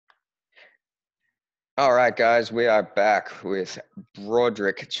All right, guys, we are back with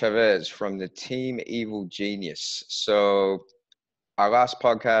Broderick Chavez from the team Evil Genius. So, our last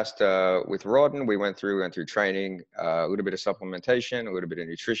podcast with Rawdon, we went through training, a little bit of supplementation, a little bit of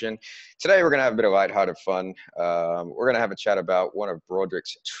nutrition. Today, we're going to have a bit of lighthearted fun. We're going to have a chat about one of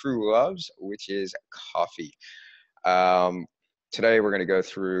Broderick's true loves, which is coffee. Today, we're going to go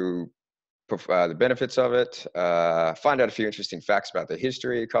through the benefits of it, find out a few interesting facts about the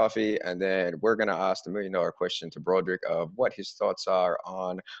history of coffee, and then we're going to ask the million-dollar question to Broderick of what his thoughts are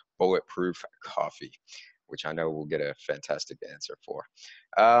on bulletproof coffee, which I know we'll get a fantastic answer for.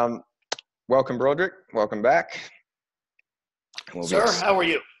 Welcome, Broderick. Welcome back. Sir, how are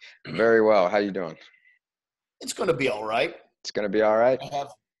you? Very well. How you doing? It's going to be all right. It's going to be all right? I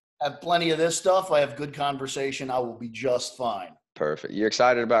have plenty of this stuff. I have good conversation. I will be just fine. Perfect. You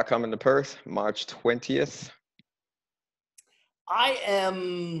excited about coming to Perth, March 20th? I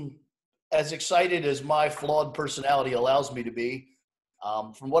am as excited as my flawed personality allows me to be.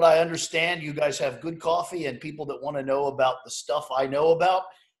 From what I understand, you guys have good coffee and people that want to know about the stuff I know about.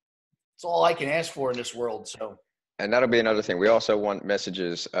 It's all I can ask for in this world. And that'll be another thing. We also want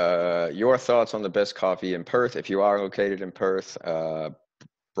messages, your thoughts on the best coffee in Perth. If you are located in Perth,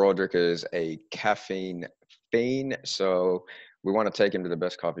 Broderick is a caffeine fiend, so we want to take him to the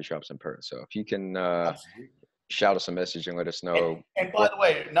best coffee shops in Perth. So if you can shout us a message and let us know. And by the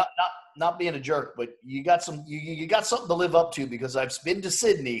way, not being a jerk, but you got something to live up to, because I've been to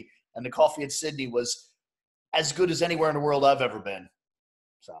Sydney and the coffee in Sydney was as good as anywhere in the world I've ever been.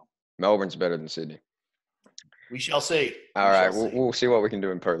 So Melbourne's better than Sydney. We shall see. All right, we'll see what we can do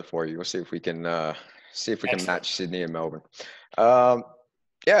in Perth for you. We'll see if we can can match Sydney and Melbourne.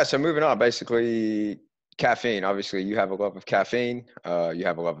 Yeah. So moving on, basically. Caffeine. Obviously, you have a love of caffeine. You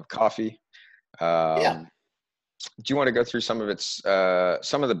have a love of coffee. Yeah. Do you want to go through some of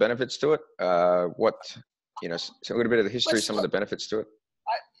the benefits to it? So a little bit of the history, some of the benefits to it.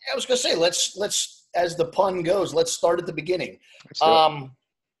 I was going to say, let's, as the pun goes, let's start at the beginning.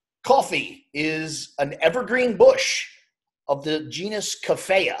 Coffee is an evergreen bush of the genus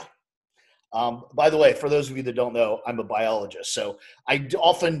Caffeia. By the way, for those of you that don't know, I'm a biologist, so I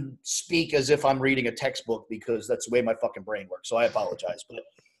often speak as if I'm reading a textbook because that's the way my fucking brain works. So I apologize, but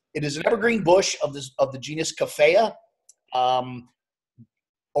it is an evergreen bush of the genus Caffeia.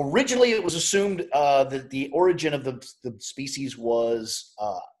 Originally, it was assumed that the origin of the species was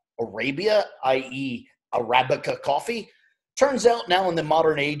Arabia, i.e., Arabica coffee. Turns out now in the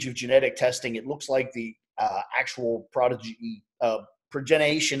modern age of genetic testing, it looks like the actual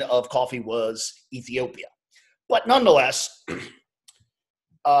progenation of coffee was Ethiopia. But nonetheless,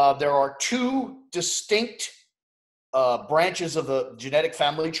 there are two distinct branches of the genetic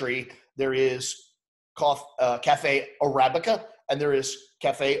family tree. There is Cafe Arabica and there is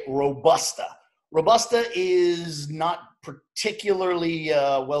Cafe Robusta. Robusta is not particularly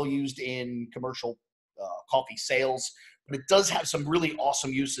well used in commercial coffee sales, but it does have some really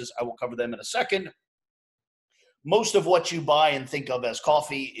awesome uses. I will cover them in a second. Most of what you buy and think of as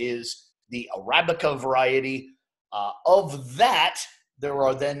coffee is the Arabica variety. Of that, there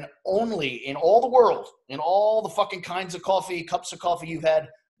are then only in all the world, in all the fucking kinds of coffee, cups of coffee you've had,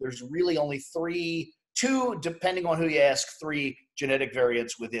 there's really only two, depending on who you ask, three genetic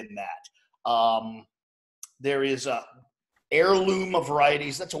variants within that. There is a heirloom of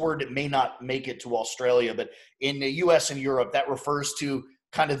varieties. That's a word that may not make it to Australia, but in the US and Europe, that refers to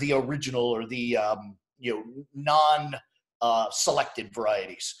kind of the original or the non-selected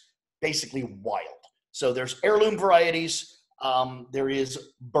varieties, basically wild. So there's heirloom varieties. There is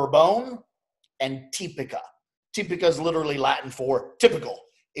Bourbon and Typica. Typica is literally Latin for typical.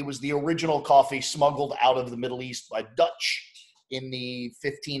 It was the original coffee smuggled out of the Middle East by Dutch in the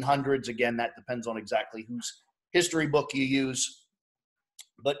 1500s. Again, that depends on exactly whose history book you use.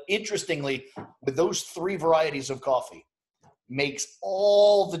 But interestingly, with those three varieties of coffee, makes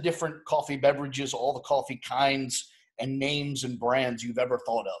all the different coffee beverages, all the coffee kinds and names and brands you've ever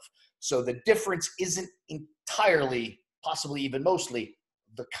thought of. So the difference isn't entirely, possibly even mostly,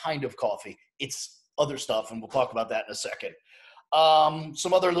 the kind of coffee. It's other stuff, and we'll talk about that in a second.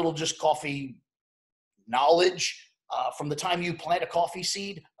 Some other little just coffee knowledge. From the time you plant a coffee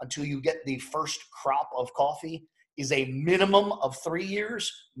seed until you get the first crop of coffee is a minimum of 3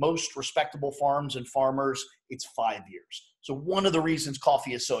 years. Most respectable farms and farmers, it's 5 years. So one of the reasons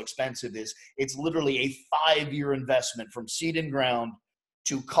coffee is so expensive is it's literally a 5-year investment from seed and ground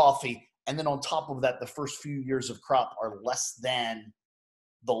to coffee. And then on top of that, the first few years of crop are less than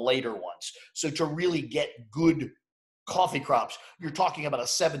the later ones. So to really get good coffee crops, you're talking about a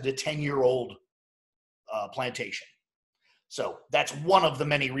 7 to 10 year old plantation. So that's one of the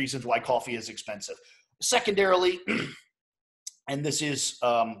many reasons why coffee is expensive. Secondarily, and this is,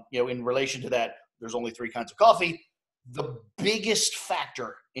 in relation to that, there's only 3 kinds of coffee. The biggest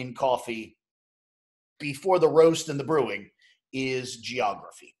factor in coffee before the roast and the brewing is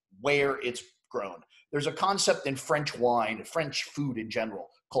geography, where it's grown. There's a concept in French wine, French food in general,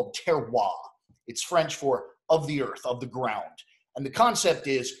 called terroir. It's French for of the earth, of the ground. And the concept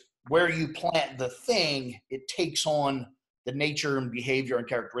is where you plant the thing, it takes on the nature and behavior and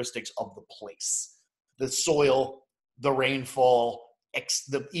characteristics of the place. The soil, the rainfall,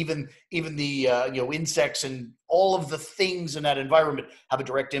 even the insects and all of the things in that environment have a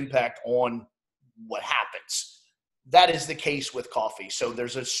direct impact on what happens. That is the case with coffee. So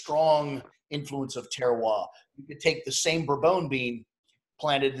there's a strong influence of terroir. You could take the same Bourbon bean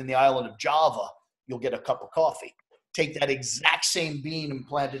planted in the island of Java, you'll get a cup of coffee. Take that exact same bean and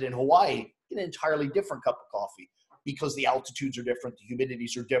plant it in Hawaii, get an entirely different cup of coffee because the altitudes are different, the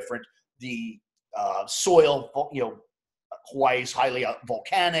humidities are different, the soil, Hawaii is highly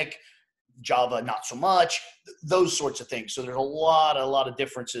volcanic, Java not so much, those sorts of things. So there's a lot of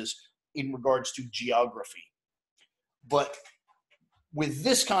differences in regards to geography. But with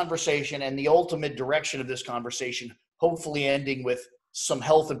this conversation and the ultimate direction of this conversation, hopefully ending with some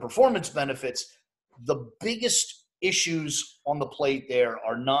health and performance benefits, the biggest issues on the plate there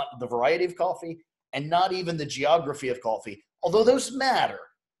are not the variety of coffee and not even the geography of coffee, although those matter,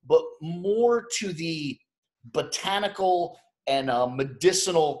 but more to the botanical and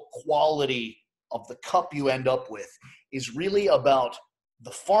medicinal quality of the cup you end up with is really about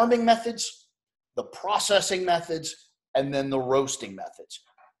the farming methods, the processing methods, and then the roasting methods.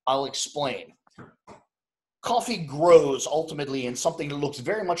 I'll explain. Coffee grows ultimately in something that looks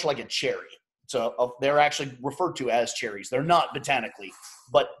very much like a cherry. So they're actually referred to as cherries. They're not botanically,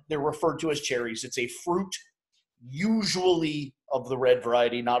 but they're referred to as cherries. It's a fruit, usually of the red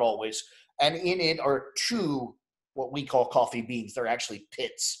variety, not always. And in it are 2 what we call coffee beans. They're actually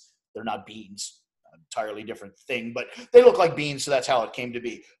pits. They're not beans. Entirely different thing, but they look like beans, so that's how it came to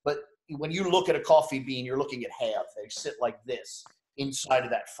be. But when you look at a coffee bean, you're looking at half. They sit like this inside of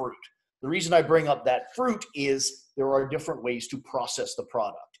that fruit. The reason I bring up that fruit is there are different ways to process the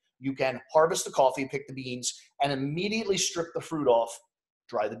product. You can harvest the coffee, pick the beans, and immediately strip the fruit off,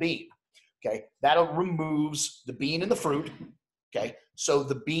 dry the bean. Okay, that removes the bean and the fruit. Okay, so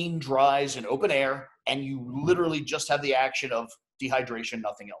the bean dries in open air, and you literally just have the action of dehydration,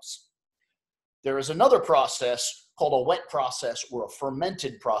 nothing else. There is another process called a wet process or a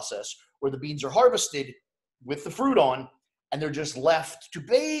fermented process where the beans are harvested with the fruit on, and they're just left to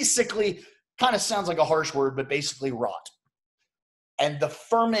basically, kind of sounds like a harsh word, but basically rot. And the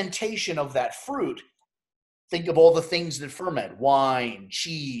fermentation of that fruit, think of all the things that ferment: wine,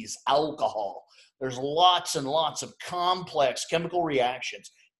 cheese, alcohol. There's lots and lots of complex chemical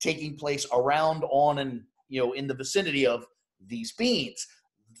reactions taking place around, on, and in the vicinity of these beans.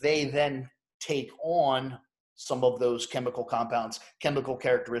 They then take on some of those chemical compounds, chemical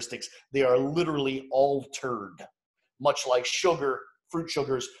characteristics. They are literally altered, much like sugar. Fruit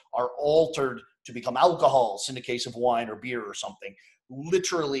sugars are altered to become alcohols in the case of wine or beer or something.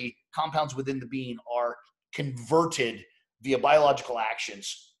 Literally, compounds within the bean are converted via biological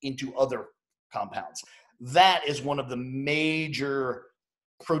actions into other compounds. That is one of the major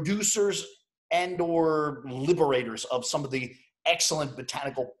producers and or liberators of some of the excellent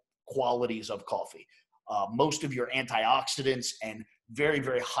botanical qualities of coffee. Most of your antioxidants and very,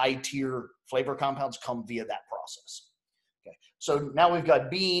 very high tier flavor compounds come via that process. Okay, so now we've got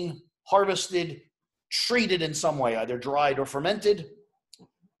bean harvested, treated in some way, either dried or fermented.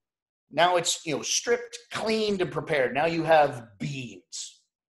 Now it's stripped, cleaned, and prepared. Now you have beans,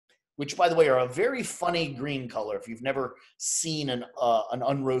 which, by the way, are a very funny green color. If you've never seen an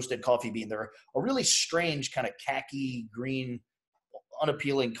unroasted coffee bean, they're a really strange kind of khaki green,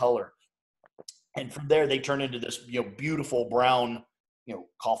 unappealing color. And from there, they turn into this beautiful brown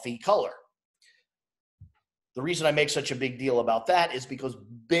coffee color. The reason I make such a big deal about that is because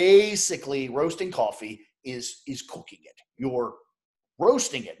basically roasting coffee is cooking it. You're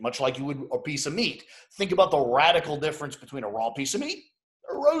roasting it, much like you would a piece of meat. Think about the radical difference between a raw piece of meat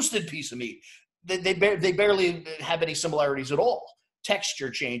and a roasted piece of meat. They barely have any similarities at all. Texture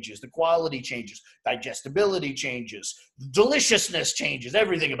changes, the quality changes, digestibility changes, deliciousness changes,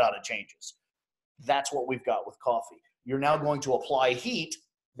 everything about it changes. That's what we've got with coffee. You're now going to apply heat.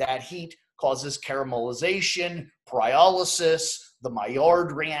 That heat causes caramelization, pyrolysis, the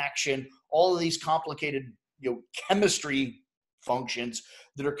Maillard reaction, all of these complicated chemistry functions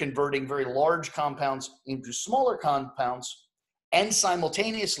that are converting very large compounds into smaller compounds and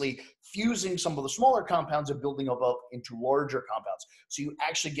simultaneously fusing some of the smaller compounds and building them up into larger compounds. So you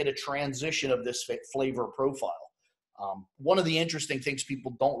actually get a transition of this flavor profile. One of the interesting things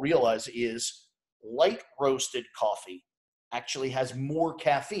people don't realize is light roasted coffee actually has more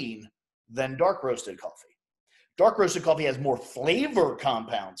caffeine than dark roasted coffee. Dark roasted coffee has more flavor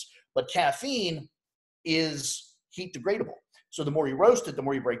compounds, but caffeine is heat degradable. So the more you roast it, the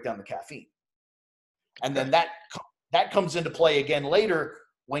more you break down the caffeine. And then that comes into play again later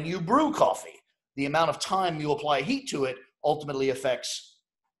when you brew coffee. The amount of time you apply heat to it ultimately affects,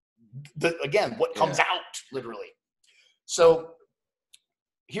 what comes out, literally. So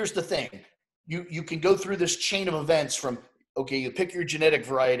here's the thing. You can go through this chain of events from, okay, you pick your genetic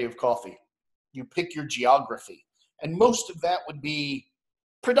variety of coffee. You pick your geography. And most of that would be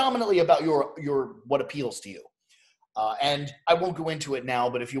predominantly about your what appeals to you. And I won't go into it now,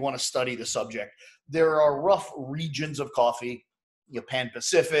 but if you want to study the subject, there are rough regions of coffee,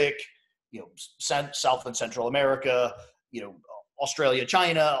 Pan-Pacific, South and Central America, Australia,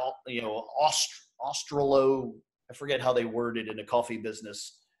 China, Australo, I forget how they word it in the coffee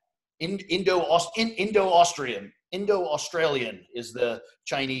business. Indo-Australian is the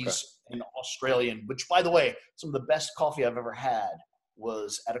Chinese and Australian, which, by the way, some of the best coffee I've ever had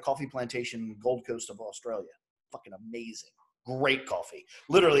was at a coffee plantation in the Gold Coast of Australia. Fucking amazing. Great coffee.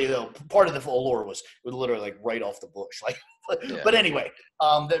 Literally, though, part of the allure was literally like right off the bush. But anyway,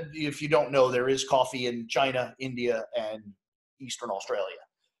 if you don't know, there is coffee in China, India, and Eastern Australia.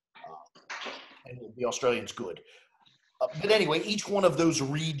 And the Australian's good. But anyway, each one of those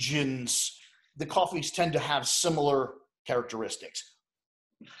regions, the coffees tend to have similar characteristics,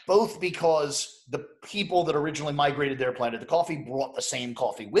 both because the people that originally migrated there, planted the coffee, brought the same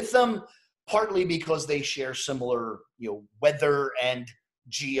coffee with them, partly because they share similar, weather and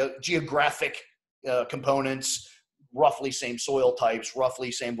geographic components, roughly same soil types,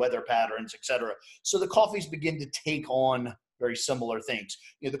 roughly same weather patterns, etc. So the coffees begin to take on very similar things.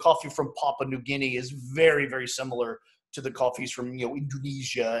 The coffee from Papua New Guinea is very, very similar to the coffees from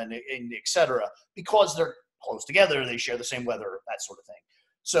Indonesia and et cetera, because they're close together, they share the same weather, that sort of thing.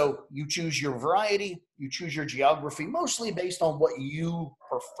 So you choose your variety, you choose your geography, mostly based on what you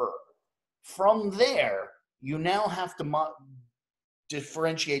prefer. From there, you now have to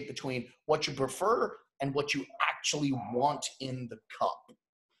differentiate between what you prefer and what you actually want in the cup.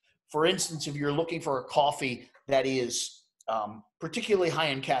 For instance, if you're looking for a coffee that is particularly high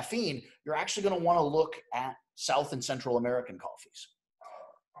in caffeine, you're actually going to want to look at South and Central American coffees.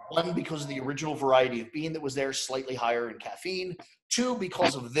 One, because of the original variety of bean that was there, slightly higher in caffeine. Two,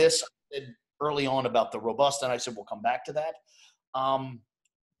 because of this, I said early on about the Robusta, and I said we'll come back to that.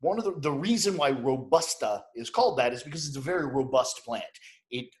 One of the reason why Robusta is called that is because it's a very robust plant.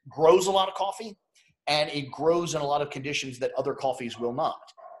 It grows a lot of coffee, and it grows in a lot of conditions that other coffees will not.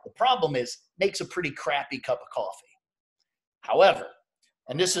 The problem is, it makes a pretty crappy cup of coffee. However,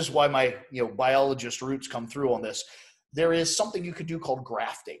 and this is why my biologist roots come through on this, there is something you could do called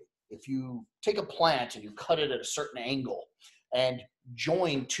grafting. If you take a plant and you cut it at a certain angle and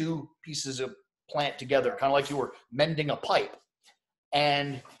join two pieces of plant together, kind of like you were mending a pipe,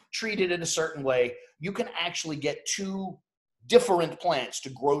 and treat it in a certain way, you can actually get two different plants to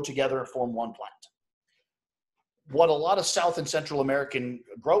grow together and form one plant. What a lot of South and Central American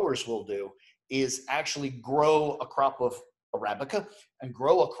growers will do is actually grow a crop of Arabica and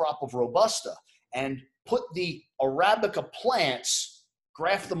grow a crop of Robusta and put the Arabica plants,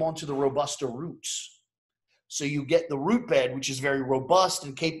 graft them onto the Robusta roots. So you get the root bed, which is very robust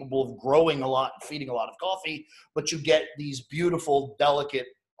and capable of growing a lot and feeding a lot of coffee, but you get these beautiful, delicate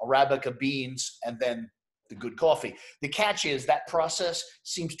Arabica beans and then the good coffee. The catch is that process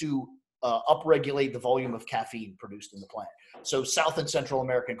seems to upregulate the volume of caffeine produced in the plant. So South and Central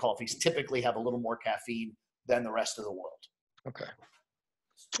American coffees typically have a little more caffeine than the rest of the world. Okay.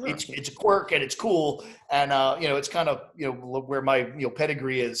 It's a quirk and it's cool. And, it's kind of, where my,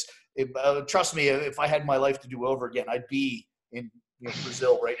 pedigree is. Trust me, if I had my life to do over again, I'd be in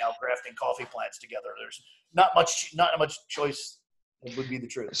Brazil right now grafting coffee plants together. There's not much choice. It would be the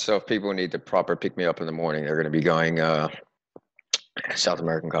truth. So if people need the proper pick me up in the morning, they're going to be going South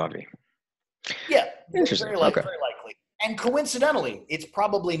American coffee. Yeah, interesting. Very likely. And coincidentally, it's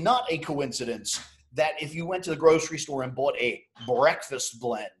probably not a coincidence that if you went to the grocery store and bought a breakfast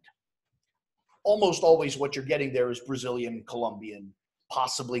blend, almost always what you're getting there is Brazilian, Colombian,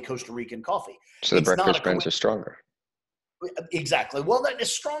 possibly Costa Rican coffee. So the breakfast blends are stronger. Exactly. Well,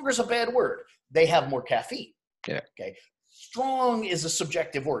 stronger is a bad word. They have more caffeine. Yeah. Okay. Strong is a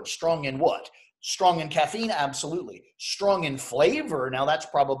subjective word. Strong in what? Strong in caffeine? Absolutely. Strong in flavor? Now that's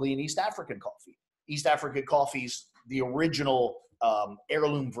probably an East African coffee. East African coffees the original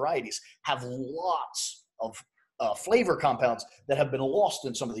heirloom varieties have lots of flavor compounds that have been lost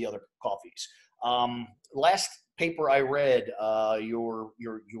in some of the other coffees. Last paper I read, your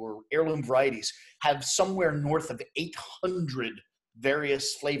heirloom varieties have somewhere north of 800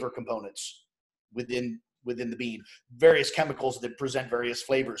 various flavor components within the bean, various chemicals that present various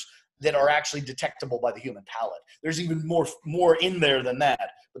flavors that are actually detectable by the human palate. There's even more in there than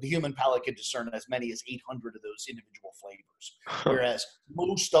that, but the human palate can discern as many as 800 of those individual flavors, whereas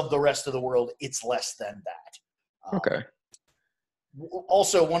most of the rest of the world, it's less than that. Okay.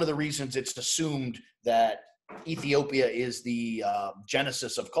 Also, one of the reasons it's assumed that Ethiopia is the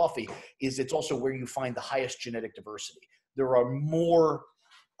genesis of coffee is it's also where you find the highest genetic diversity. There are more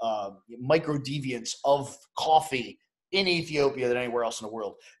microdeviants of coffee in Ethiopia than anywhere else in the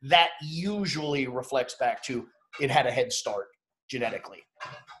world. That usually reflects back to it had a head start genetically.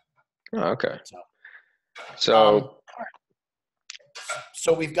 Oh, okay. So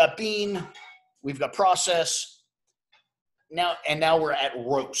we've got bean, we've got process, now we're at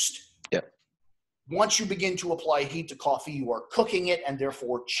roast. Yeah. Once you begin to apply heat to coffee, you are cooking it and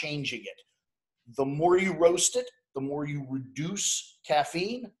therefore changing it. The more you roast it, the more you reduce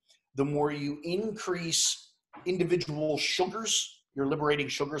caffeine, the more you increase individual sugars. You're liberating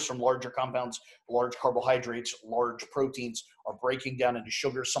sugars from larger compounds. Large carbohydrates, large proteins are breaking down into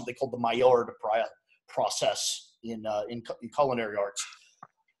sugars, something called the Maillard process in culinary arts.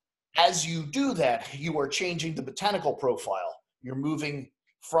 As you do that, you are changing the botanical profile. You're moving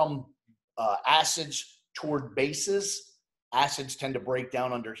from acids toward bases. Acids tend to break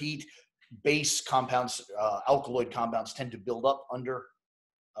down under heat. Base compounds, alkaloid compounds, tend to build up under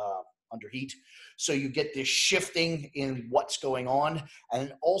heat. So you get this shifting in what's going on,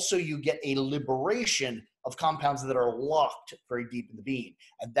 and also you get a liberation of compounds that are locked very deep in the bean.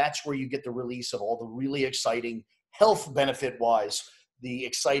 And that's where you get the release of all the really exciting health benefit-wise, the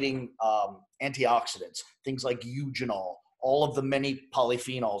exciting antioxidants, things like eugenol, all of the many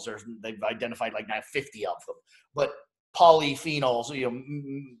polyphenols. They've identified like now 50 of them. But polyphenols,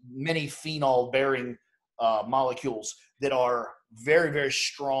 many phenol-bearing molecules that are very, very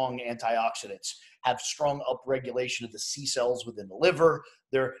strong antioxidants, have strong upregulation of the C cells within the liver.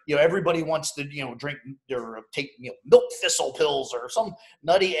 Everybody wants to, drink or take, milk thistle pills or some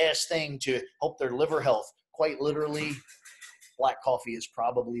nutty ass thing to help their liver health. Quite literally, black coffee is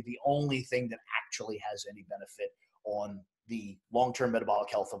probably the only thing that actually has any benefit on the long-term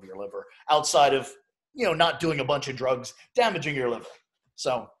metabolic health of your liver, outside of, not doing a bunch of drugs, damaging your liver.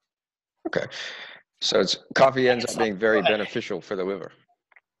 So. Okay. So coffee ends up being very beneficial for the liver.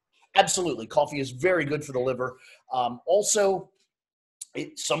 Absolutely. Coffee is very good for the liver. Also,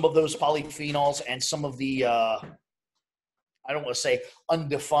 some of those polyphenols and some of the, I don't want to say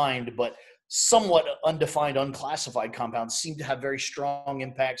undefined, but somewhat undefined, unclassified compounds seem to have very strong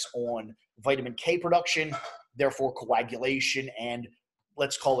impacts on vitamin K production, therefore coagulation, and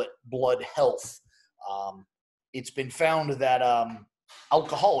let's call it blood health. It's been found that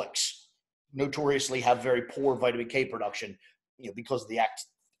alcoholics notoriously have very poor vitamin K production, because of the act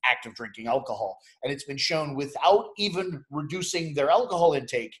of drinking alcohol. And it's been shown without even reducing their alcohol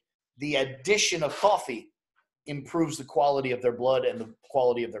intake, the addition of coffee improves the quality of their blood and the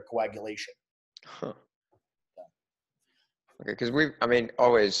quality of their coagulation. Huh. Okay, because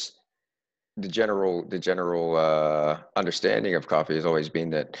always the general understanding of coffee has always been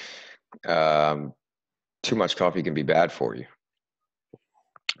that too much coffee can be bad for you.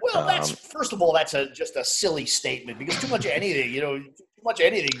 Well, first of all, that's just a silly statement, because too much of anything, too much of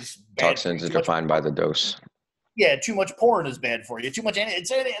anything is bad. Toxins are defined by the dose. Yeah, too much porn is bad for you. Too much,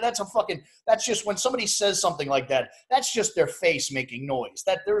 that's just when somebody says something like that, that's just their face making noise.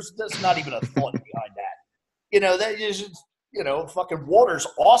 There's not even a thought behind that. That is, fucking water's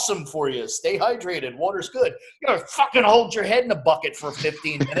awesome for you. Stay hydrated. Water's good. Fucking hold your head in a bucket for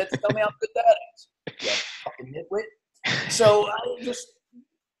 15 minutes. Tell me how good that is. Yeah, fucking nitwit. So I just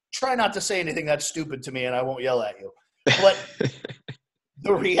try not to say anything that's stupid to me, and I won't yell at you. But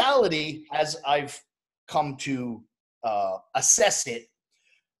the reality, as I've come to assess it,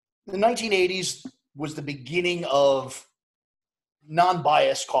 the 1980s was the beginning of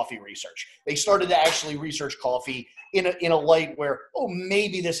non-biased coffee research. They started to actually research coffee in a light where,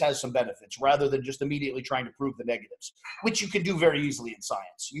 maybe this has some benefits, rather than just immediately trying to prove the negatives, which you can do very easily in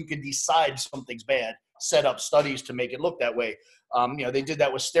science. You can decide something's bad, set up studies to make it look that way. They did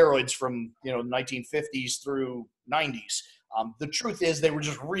that with steroids from 1950s through 90s. The truth is they were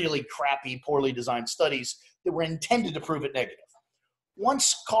just really crappy, poorly designed studies that were intended to prove it negative.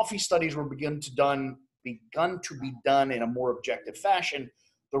 Once coffee studies were begun to be done in a more objective fashion,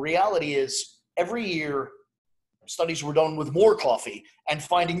 the reality is every year studies were done with more coffee and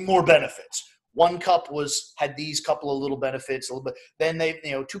finding more benefits. One cup had these couple of little benefits, a little bit.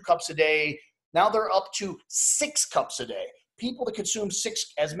 Then 2 cups a day. Now they're up to 6 cups a day. People that consume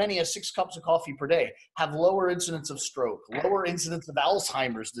as many as 6 cups of coffee per day have lower incidence of stroke, lower incidence of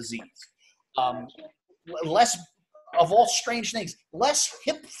Alzheimer's disease, less of all strange things, less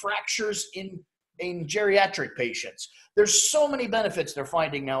hip fractures in geriatric patients. There's so many benefits they're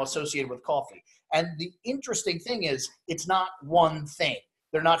finding now associated with coffee. And the interesting thing is, it's not one thing.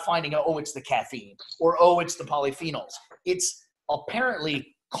 They're not finding, oh, it's the caffeine, or, oh, it's the polyphenols. It's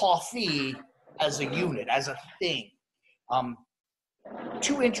apparently coffee as a unit, as a thing.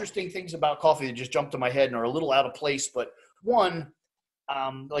 2 interesting things about coffee that just jumped to my head and are a little out of place, but one,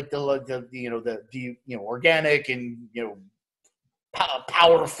 like the organic and,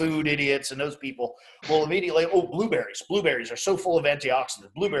 power food idiots and those people will immediately, oh, blueberries are so full of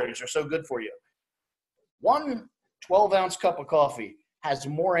antioxidants. Blueberries are so good for you. 1 12-ounce cup of coffee has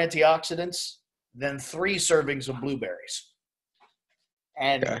more antioxidants than 3 servings of blueberries.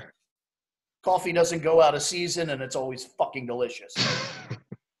 And coffee doesn't go out of season, and it's always fucking delicious.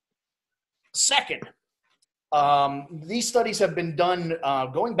 Second, these studies have been done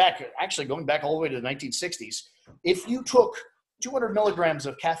going back all the way to the 1960s. If you took 200 milligrams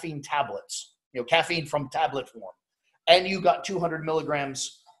of caffeine tablets, caffeine from tablet form, and you got 200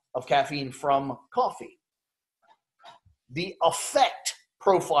 milligrams of caffeine from coffee, the effect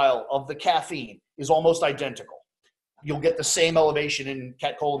profile of the caffeine is almost identical. You'll get the same elevation in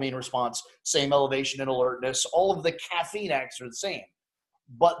catecholamine response, same elevation in alertness. All of the caffeine acts are the same.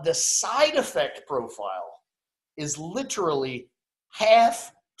 But the side effect profile is literally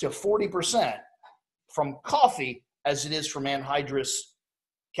half to 40% from coffee as it is from anhydrous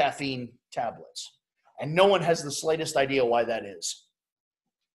caffeine tablets. And no one has the slightest idea why that is.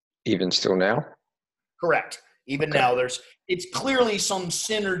 Even still now? Correct. Even now, it's clearly some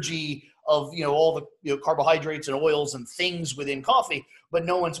synergy of all the carbohydrates and oils and things within coffee, but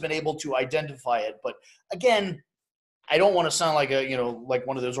no one's been able to identify it. But again, I don't want to sound like like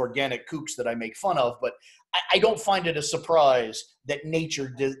one of those organic kooks that I make fun of, but I don't find it a surprise that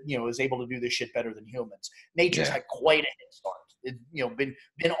nature is able to do this shit better than humans. Nature's had quite a head start. It,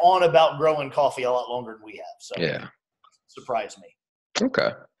 been on about growing coffee a lot longer than we have. So surprised me.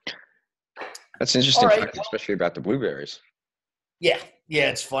 Okay. That's interesting fact, especially about the blueberries. Yeah,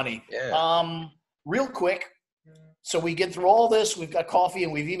 it's funny. Yeah. Real quick, so we get through all this. We've got coffee,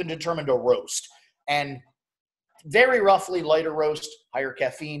 and we've even determined a roast. And very roughly, lighter roast, higher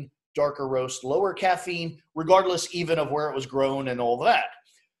caffeine, darker roast, lower caffeine, regardless even of where it was grown and all that.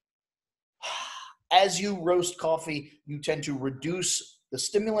 As you roast coffee, you tend to reduce the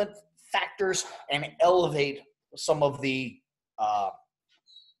stimulant factors and elevate some of the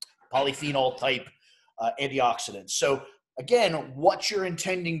polyphenol type antioxidants. So again, what you're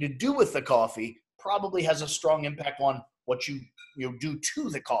intending to do with the coffee probably has a strong impact on what you do to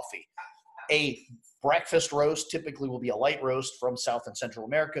the coffee. A breakfast roast typically will be a light roast from South and Central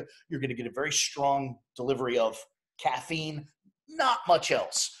America. You're going to get a very strong delivery of caffeine, not much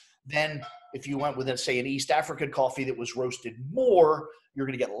else. Then if you went with, say, an East African coffee that was roasted more, you're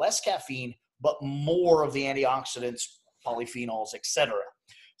going to get less caffeine, but more of the antioxidants, polyphenols, etc.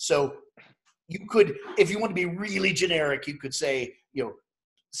 So you could, if you want to be really generic, you could say,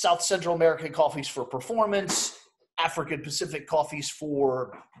 South Central American coffees for performance, African Pacific coffees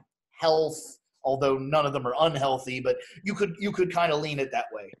for health, although none of them are unhealthy, but you could kind of lean it that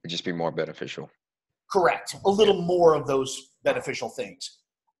way. It'd just be more beneficial. Correct. A little more of those beneficial things.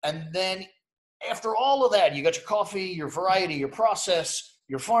 And then after all of that, you got your coffee, your variety, your process,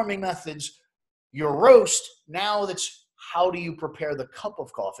 your farming methods, your roast. Now that's how do you prepare the cup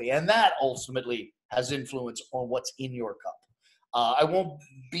of coffee? And that ultimately has influence on what's in your cup. I won't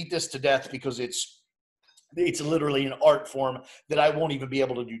beat this to death because it's literally an art form that I won't even be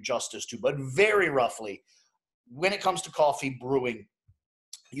able to do justice to. But very roughly, when it comes to coffee brewing,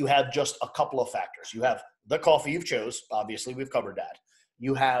 you have just a couple of factors. You have the coffee you've chose. Obviously, we've covered that.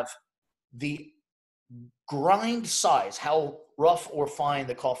 You have the grind size, how rough or fine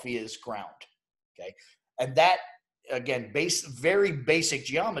the coffee is ground. Okay. And that, again, very basic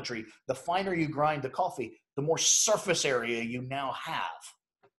geometry. The finer you grind the coffee, the more surface area you now have.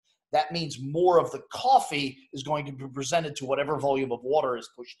 That means more of the coffee is going to be presented to whatever volume of water is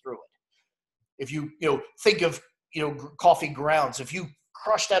pushed through it. If you think of coffee grounds, if you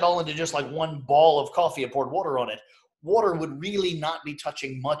crush that all into just like one ball of coffee and poured water on it, water would really not be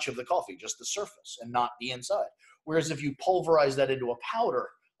touching much of the coffee, just the surface and not the inside. Whereas if you pulverize that into a powder,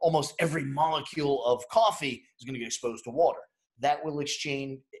 almost every molecule of coffee is going to get exposed to water. That will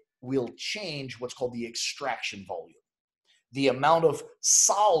exchange will change what's called the extraction volume, the amount of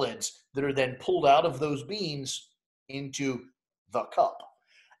solids that are then pulled out of those beans into the cup.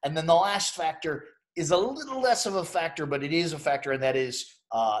 And then the last factor is a little less of a factor, but it is a factor, and that is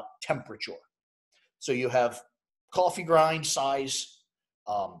temperature. So you have coffee grind size,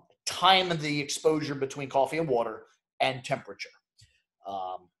 time of the exposure between coffee and water, and temperature.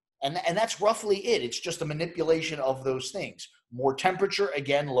 And that's roughly it. It's just a manipulation of those things. More temperature,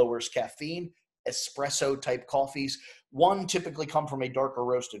 again, lowers caffeine. Espresso type coffees, one, typically come from a darker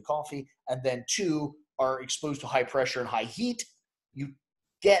roasted coffee, and then two, are exposed to high pressure and high heat. You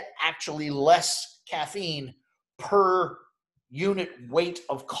get actually less caffeine per unit weight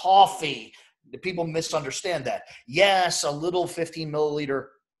of coffee. The people misunderstand that. Yes, a little 15 milliliter,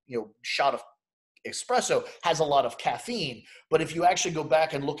 shot of espresso has a lot of caffeine, but if you actually go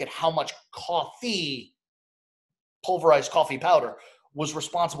back and look at how much coffee, pulverized coffee powder, was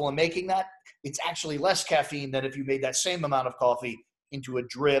responsible in making that, it's actually less caffeine than if you made that same amount of coffee into a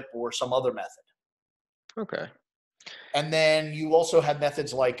drip or some other method. Okay. And then you also have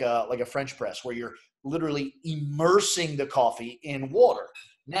methods like a French press, where you're literally immersing the coffee in water.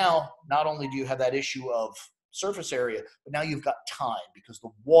 Now, not only do you have that issue of surface area, but now you've got time, because the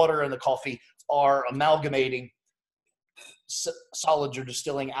water and the coffee are amalgamating, solids are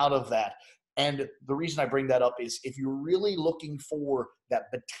distilling out of that. And the reason I bring that up is, if you're really looking for that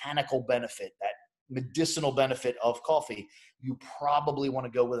botanical benefit, that medicinal benefit of coffee, you probably want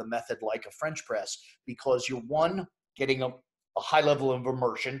to go with a method like a French press, because you're, one, getting a high level of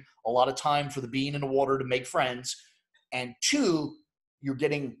immersion, a lot of time for the bean and the water to make friends, and two, you're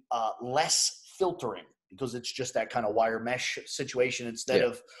getting less filtering, because it's just that kind of wire mesh situation instead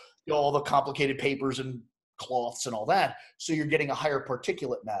of all the complicated papers and cloths and all that. So you're getting a higher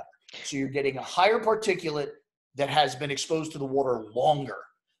particulate matter. So you're getting a higher particulate that has been exposed to the water longer.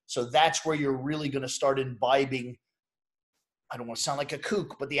 So that's where you're really going to start imbibing, I don't want to sound like a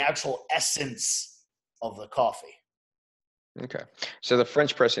kook, but the actual essence of the coffee. Okay. So the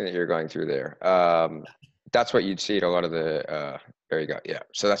French pressing that you're going through there, that's what you'd see at a lot of the, there you go. Yeah.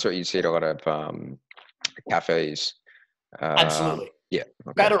 So that's what you'd see at a lot of cafes. Absolutely. Yeah.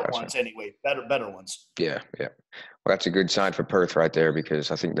 Okay, better gotcha. ones anyway. Better ones. Yeah. Yeah. Well, that's a good sign for Perth right there,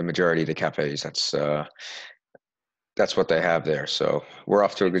 because I think the majority of the cafes, that's what they have there. So we're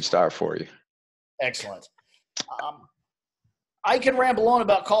off to a good start for you. Excellent. I can ramble on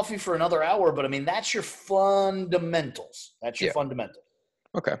about coffee for another hour, but I mean, that's your fundamentals. That's your fundamentals.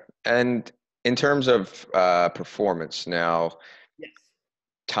 Okay. And in terms of performance now, Yes.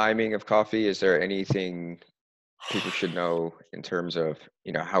 Timing of coffee, is there anything people should know in terms of,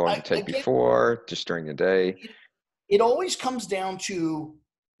 how long to take before, just during the day? It always comes down to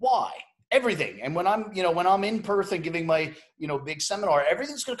why. Everything. And when I'm in Perth and giving my, big seminar,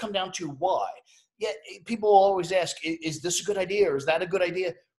 everything's going to come down to why. Yeah, people always ask, is this a good idea, or is that a good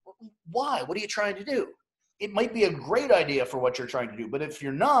idea? Why? What are you trying to do? It might be a great idea for what you're trying to do, but if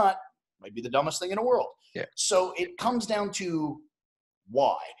you're not, it might be the dumbest thing in the world. Yeah. So it comes down to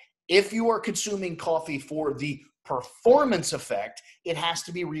why. If you are consuming coffee for the performance effect, it has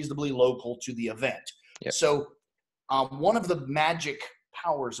to be reasonably local to the event. Yeah. So one of the magic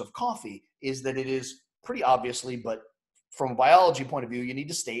powers of coffee is that it is, pretty obviously, but from a biology point of view, you need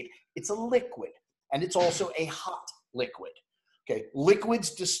to state it's a liquid, and it's also a hot liquid. Okay,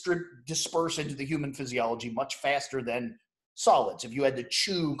 liquids disperse into the human physiology much faster than solids. If you had to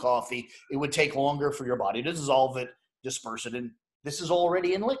chew coffee, it would take longer for your body to dissolve it, disperse it, and this is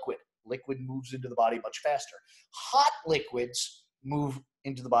already in liquid. Liquid moves into the body much faster. Hot liquids move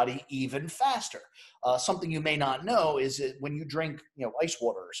into the body even faster. Something you may not know is that when you drink, ice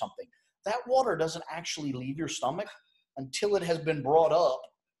water or something, that water doesn't actually leave your stomach until it has been brought up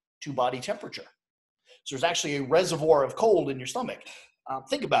to body temperature. So there's actually a reservoir of cold in your stomach.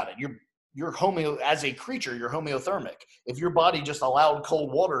 Think about it. You're as a creature, you're homeothermic. If your body just allowed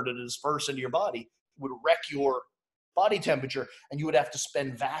cold water to disperse into your body, it would wreck your body temperature, and you would have to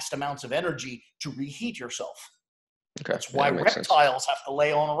spend vast amounts of energy to reheat yourself. Okay. That's why reptiles have to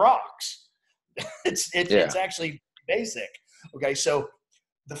lay on rocks. It's actually basic. Okay, so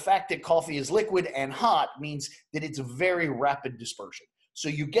the fact that coffee is liquid and hot means that it's very rapid dispersion. So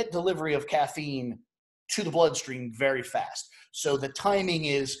you get delivery of caffeine to the bloodstream very fast. So the timing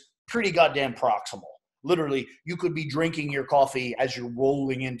is pretty goddamn proximal. Literally, you could be drinking your coffee as you're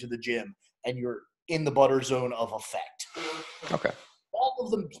rolling into the gym, and you're in the butter zone of effect. Okay. All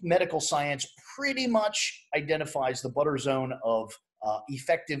of the medical science pretty much identifies the butter zone of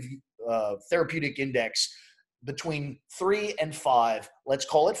effective therapeutic index between 3 and 5, let's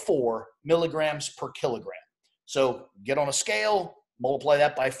call it 4 milligrams per kilogram. So get on a scale, multiply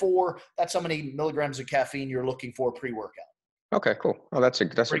that by 4. That's how many milligrams of caffeine you're looking for pre-workout. Okay, cool. Oh, that's a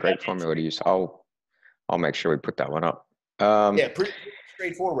great formula to use. I'll make sure we put that one up. Yeah, pretty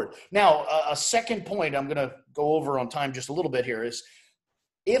straightforward. Now, a second point I'm going to go over on time just a little bit here is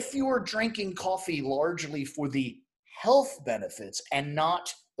if you are drinking coffee largely for the health benefits and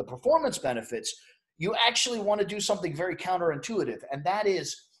not the performance benefits, you actually want to do something very counterintuitive, and that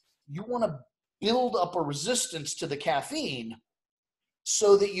is you want to build up a resistance to the caffeine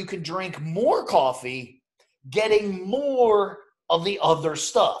so that you can drink more coffee, getting more of the other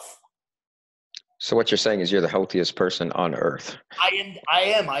stuff. So what you're saying is you're the healthiest person on earth. I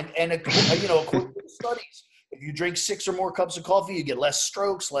am. And according to studies, if you drink 6 or more cups of coffee, you get less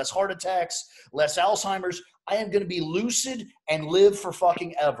strokes, less heart attacks, less Alzheimer's. I am going to be lucid and live for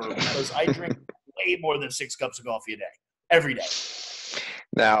fucking ever because I drink way more than 6 cups of coffee a day, every day.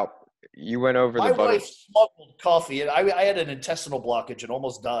 Now, you went over my the butter. My wife smuggled coffee. I had an intestinal blockage and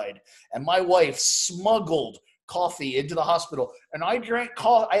almost died. And my wife smuggled coffee into the hospital. And I drank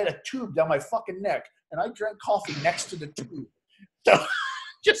coffee. I had a tube down my fucking neck. And I drank coffee next to the tube. So,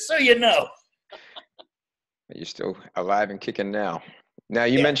 just so you know. You're still alive and kicking now. Now,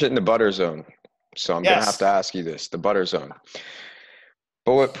 you mentioned the butter zone. So I'm going to have to ask you this, the butter zone.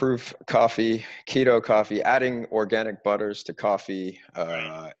 Bulletproof coffee, keto coffee, adding organic butters to coffee.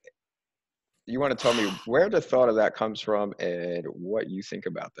 You want to tell me where the thought of that comes from and what you think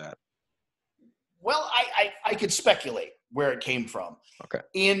about that? Well, I could speculate where it came from. Okay.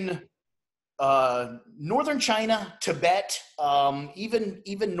 In northern China, Tibet,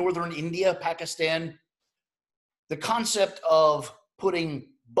 even northern India, Pakistan, the concept of putting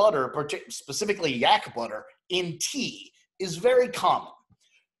butter, specifically yak butter, in tea is very common.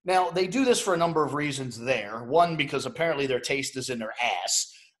 Now, they do this for a number of reasons there. One, because apparently their taste is in their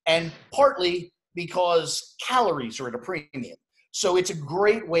ass, and partly because calories are at a premium. So it's a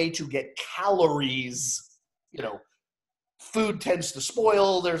great way to get calories. Food tends to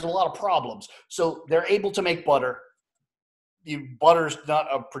spoil. There's a lot of problems. So they're able to make butter. Butter's not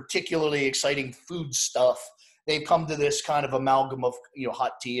a particularly exciting food stuff. They've come to this kind of amalgam of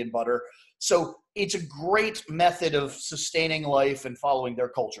hot tea and butter. So it's a great method of sustaining life and following their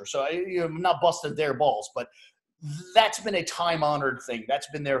culture. So I'm not busting their balls, but that's been a time-honored thing. That's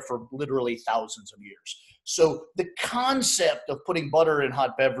been there for literally thousands of years. So the concept of putting butter in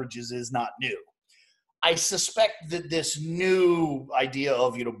hot beverages is not new. I suspect that this new idea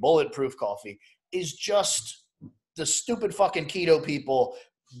of bulletproof coffee is just the stupid fucking keto people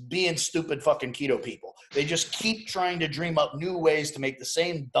being stupid fucking keto people. They just keep trying to dream up new ways to make the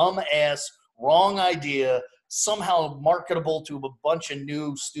same dumb-ass, wrong idea somehow marketable to a bunch of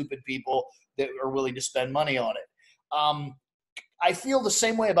new, stupid people that are willing to spend money on it. I feel the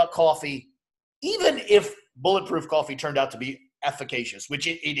same way about coffee, even if bulletproof coffee turned out to be efficacious, which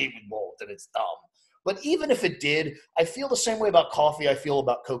it won't, and it's dumb. But even if it did, I feel the same way about coffee I feel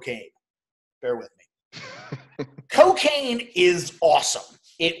about cocaine. Bear with me. Cocaine is awesome.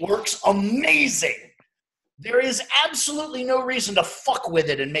 It works amazing. There is absolutely no reason to fuck with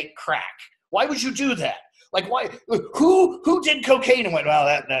it and make crack. Why would you do that? Like, why? Who did cocaine and went,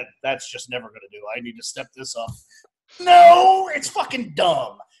 well, that's just never going to do. I need to step this up. No, it's fucking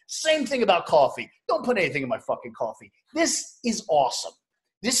dumb. Same thing about coffee. Don't put anything in my fucking coffee. This is awesome.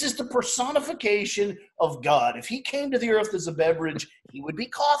 This is the personification of God. If he came to the earth as a beverage, he would be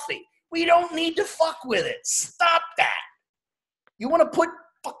coffee. We don't need to fuck with it. Stop that. You want to put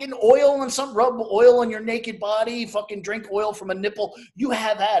fucking oil and rub oil on your naked body, fucking drink oil from a nipple, you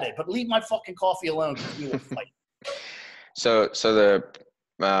have at it. But leave my fucking coffee alone because we will fight. So the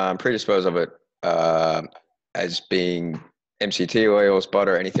predispose of it as being MCT oils,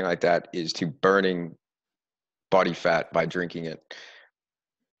 butter, anything like that, is to burning body fat by drinking it.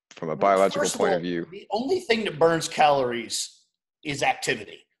 From a biological point of view, the only thing that burns calories is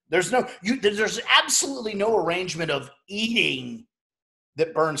activity. There's absolutely no arrangement of eating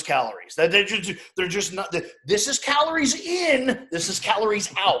that burns calories. They're just not. This is calories in. This is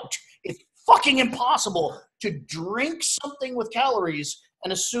calories out. It's fucking impossible to drink something with calories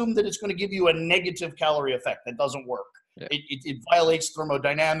and assume that it's going to give you a negative calorie effect. That doesn't work. Yeah. It violates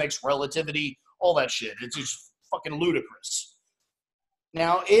thermodynamics, relativity, all that shit. It's just fucking ludicrous.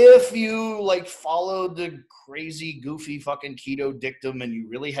 Now, if you followed the crazy, goofy fucking keto dictum and you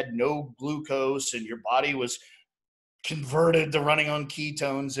really had no glucose and your body was converted to running on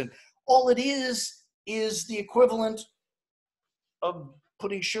ketones, and all it is the equivalent of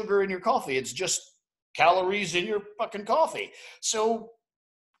putting sugar in your coffee. It's just calories in your fucking coffee. So,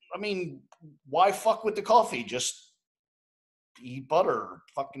 I mean, why fuck with the coffee? Just eat butter,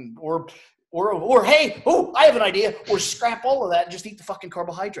 or Or hey, oh, I have an idea. Or scrap all of that and just eat the fucking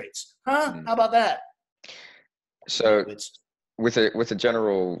carbohydrates. Huh? How about that? So It's with a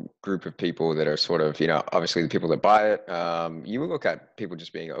general group of people that are sort of, obviously the people that buy it, you will look at people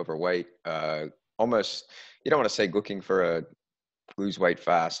just being overweight, almost, you don't want to say looking for a lose weight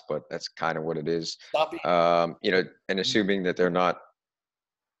fast, but that's kind of what it is. stop eating. And assuming that they're not,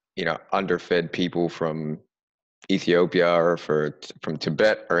 underfed people from Ethiopia or from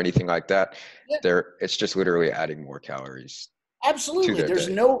Tibet or anything like that. Yeah. It's just literally adding more calories to Absolutely. their There's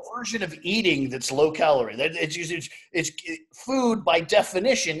day. no version of eating that's low calorie. It's food by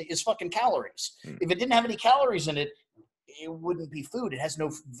definition is fucking calories. If it didn't have any calories in it, it wouldn't be food. It has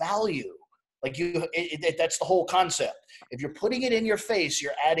no value. Like that's the whole concept. If you're putting it in your face,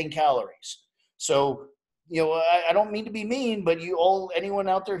 you're adding calories. So, I don't mean to be mean, but anyone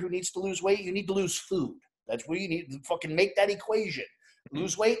out there who needs to lose weight, you need to lose food. That's what you need to fucking make that equation.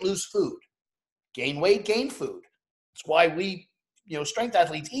 Lose weight, lose food. Gain weight, gain food. That's why we, strength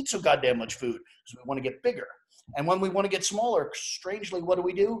athletes eat so goddamn much food, because we want to get bigger. And when we want to get smaller, strangely, what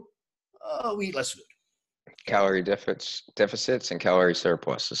do? We eat less food. Calorie deficits and calorie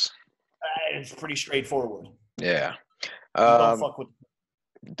surpluses. It's pretty straightforward. Yeah. Don't fuck with.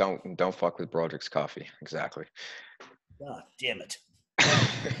 Don't fuck with Broderick's coffee. Exactly. God damn it.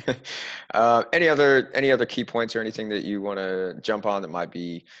 Any other key points or anything that you want to jump on that might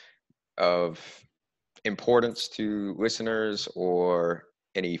be of importance to listeners, or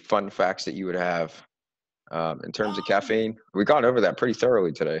any fun facts that you would have in terms of caffeine? We've gone over that pretty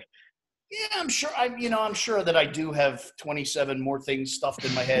thoroughly today. Yeah, I'm sure. I'm sure that I do have 27 more things stuffed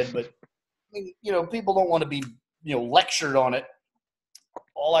in my head, but people don't want to be lectured on it.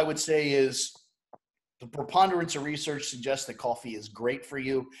 All I would say is the preponderance of research suggests that coffee is great for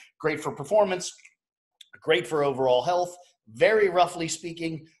you, great for performance, great for overall health. Very roughly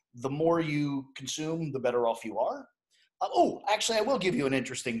speaking, the more you consume, the better off you are. Actually, I will give you an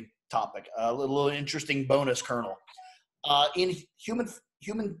interesting topic, a little interesting bonus kernel. In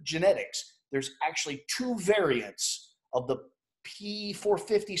human genetics, there's actually 2 variants of the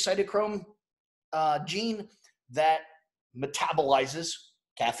P450 cytochrome gene that metabolizes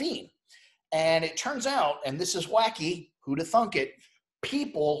caffeine. And it turns out, and this is wacky, who'd have thunk it,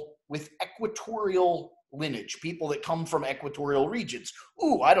 people with equatorial lineage, people that come from equatorial regions.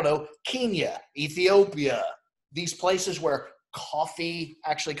 I don't know, Kenya, Ethiopia, these places where coffee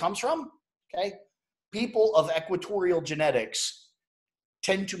actually comes from, okay? People of equatorial genetics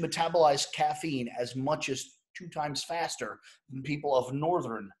tend to metabolize caffeine as much as 2 times faster than people of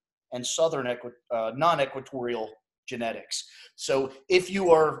northern and southern non-equatorial genetics. So if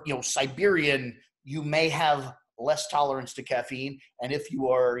you are, Siberian, you may have less tolerance to caffeine. And if you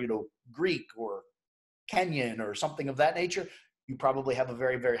are, Greek or Kenyan or something of that nature, you probably have a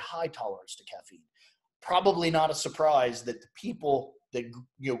very, very high tolerance to caffeine. Probably not a surprise that the people that,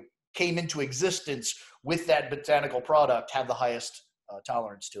 came into existence with that botanical product have the highest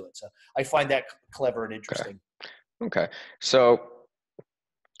tolerance to it. So I find that clever and interesting. Okay. So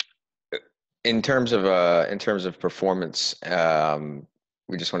in terms of performance,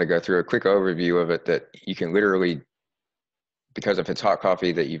 we just want to go through a quick overview of it, that you can literally, because if it's hot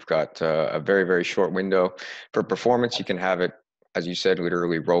coffee, that you've got a very, very short window for performance. You can have it, as you said,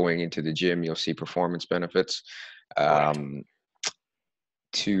 literally rolling into the gym. You'll see performance benefits.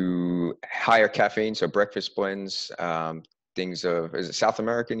 To higher caffeine, so breakfast blends, is it South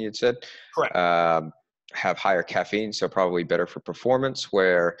American you had said? Correct. Have higher caffeine, so probably better for performance,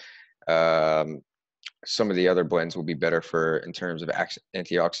 where some of the other blends will be better in terms of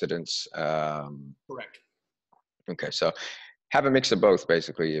antioxidants. Correct. Okay, so have a mix of both,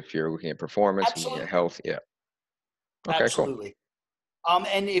 basically, if you're looking at performance. Absolutely. And looking at health. Yeah. Okay, absolutely. Cool.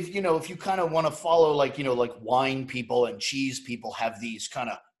 And if you kind of want to follow, like wine people and cheese people have these kind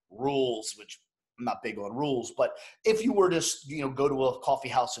of rules, which I'm not big on rules, but if you were to go to a coffee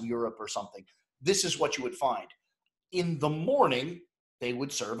house in Europe or something, this is what you would find. In the morning, they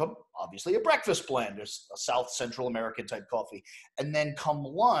would serve obviously a breakfast blend, a South Central American type coffee. And then come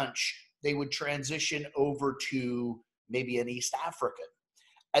lunch, they would transition over to maybe an East African.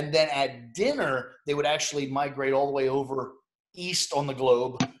 And then at dinner, they would actually migrate all the way over east on the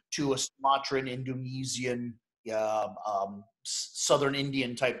globe to a Sumatran, Indonesian, Southern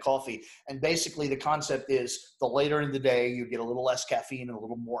Indian type coffee. And basically the concept is the later in the day, you get a little less caffeine and a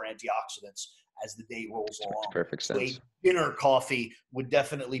little more antioxidants as the day rolls along. Makes perfect sense. So a dinner coffee would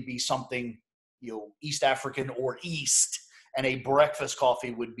definitely be something, East African or East, and a breakfast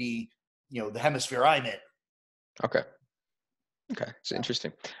coffee would be, the hemisphere I'm in. Okay. It's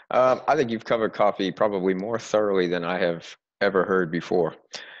interesting. I think you've covered coffee probably more thoroughly than I have ever heard before.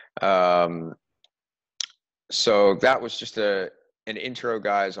 So that was just an intro,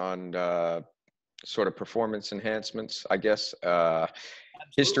 guys, on sort of performance enhancements, I guess. Absolutely.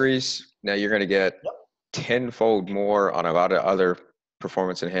 Histories. Now you're going to get Yep. tenfold more on a lot of other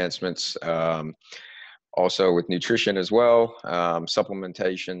performance enhancements. Also with nutrition as well,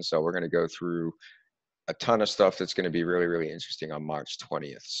 supplementation. So we're going to go through a ton of stuff that's going to be really, really interesting on March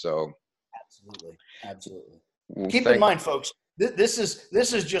 20th. So Absolutely. Absolutely. we'll Keep in thank. mind, folks, this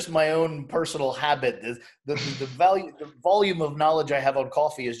is just my own personal habit. The volume of knowledge I have on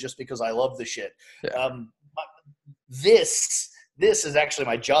coffee is just because I love the shit. Yeah. This is actually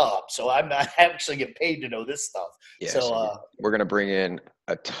my job, so I actually get paid to know this stuff. Yeah, So we're going to bring in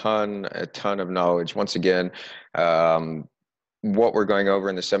a ton of knowledge. Once again, what we're going over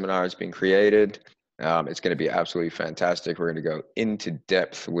in the seminar is being created. It's going to be absolutely fantastic. We're going to go into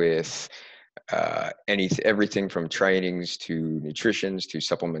depth with everything from trainings to nutritions to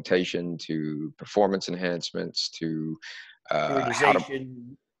supplementation to performance enhancements to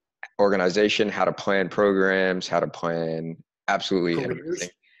organization, how to plan programs, how to plan absolutely careers. everything.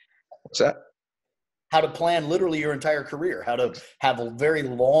 What's that? How to plan literally your entire career, how to have a very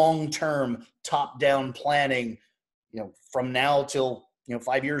long-term top-down planning, from now till,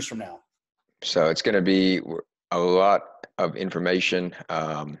 5 years from now. So it's going to be a lot of information.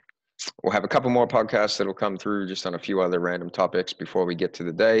 We'll have a couple more podcasts that'll come through just on a few other random topics before we get to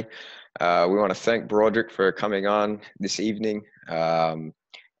the day. We want to thank Broderick for coming on this evening.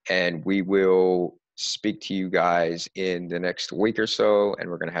 And we will speak to you guys in the next week or so, and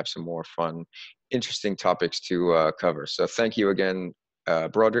we're going to have some more fun, interesting topics to cover. So thank you again,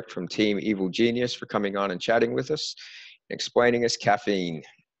 Broderick from Team Evil Genius, for coming on and chatting with us, explaining us caffeine.